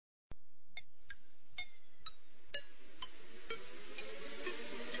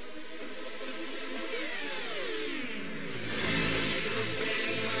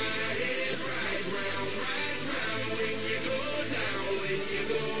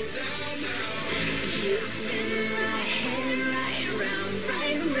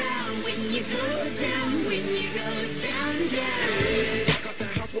you go down, when you go down, down. Walk out the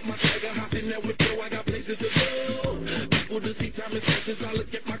house with my swagger, hop in there with Joe. I got places to go. People to see, time is precious. I look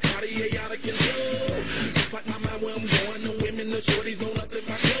at my Cartier out of control. Just like my mind where I'm going. The women, the shorties, know nothing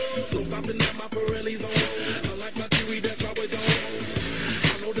but clothes. No stopping at my Pirelli's on. I like my jewelry, that's how it goes.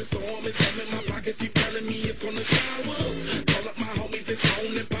 I know the storm is coming. My pockets keep telling me it's gonna shower. Call up my homies, it's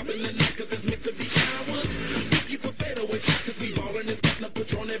on and popping the night, cause it's meant to be ours. We keep a fadeaway shot, cause we ballin' this button up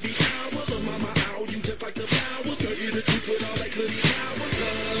Patron every hour. Look, mama, ow, you just like the flowers. Girl, you the truth with all that goody powers.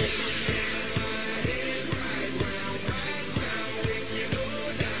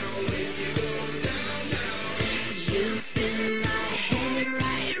 You spin my head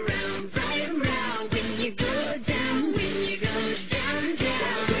right round, when you go down, when you go down,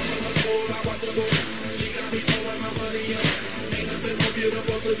 down. I watch her go. She got me throwing my money up. Ain't nothing more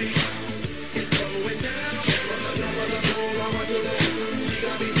beautiful to be. It's going down. From the top of the pole, I watch her go. She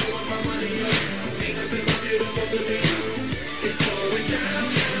got me throwing my money up. Ain't nothing more beautiful to be. It's going down.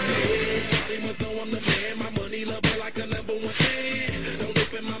 Hey, Charlie must know I'm the man. My money love her like a number one fan. Don't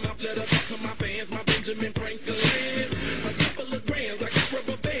open my mouth, let her talk to my fans. My Benjamin Franklin's. A couple of grands, I got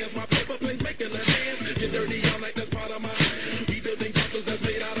rubber bands. My paper planes making a dance. Get dirty all night, that's part of my. We building castles that's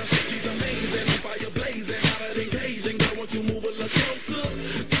made out of. She's amazing, I'm fire blazing, hotter than Cajun. Girl, won't you move a little closer?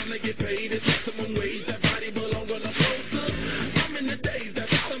 Time to get paid, it's maximum wage. That body belong on a poster. I'm in the days, that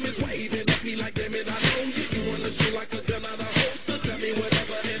bottom is waving at me like, damn it, I know you. You wanna shoot like a gun out of holster? Tell me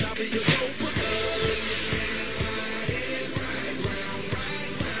whatever and I'll be your chauffeur.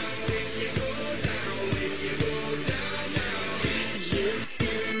 You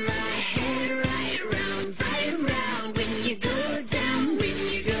spin my head right round, when you go down, when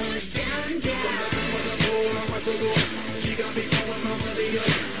you go down, down. I watch her go. She got me throwing my money up.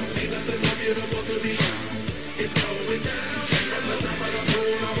 Ain't nothing more beautiful to me. It's going down. From the top of the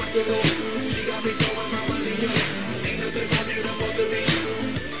pole, I watch her go. She got me throwing my money up. Ain't nothing more beautiful to me.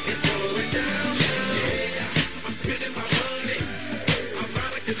 It's going down. Yeah. I'm spending my money. I'm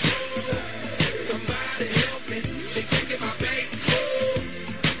out of control.